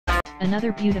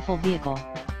Another beautiful vehicle.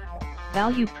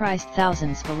 Value priced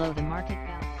thousands below the market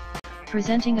value.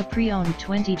 Presenting a pre-owned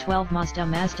 2012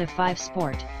 Mazda5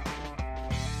 Sport.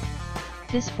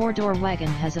 This 4-door wagon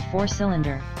has a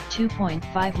 4-cylinder,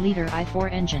 2.5-liter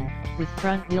i4 engine, with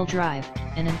front-wheel drive,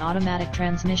 and an automatic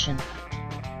transmission.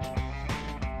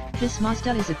 This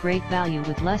Mazda is a great value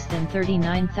with less than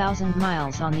 39,000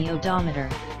 miles on the odometer.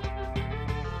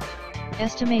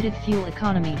 Estimated fuel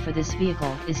economy for this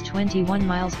vehicle is 21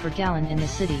 miles per gallon in the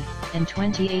city, and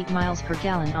 28 miles per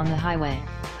gallon on the highway.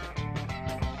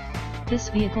 This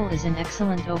vehicle is in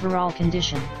excellent overall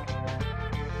condition.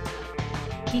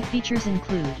 Key features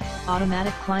include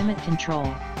automatic climate control,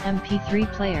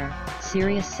 MP3 player,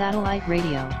 Sirius satellite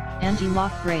radio,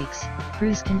 anti-lock brakes,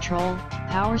 cruise control,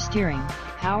 power steering,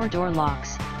 power door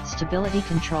locks, stability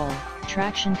control,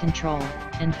 traction control,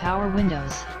 and power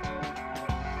windows.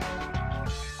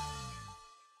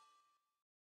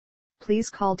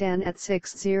 Please call Dan at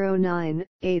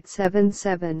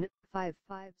 609-877-55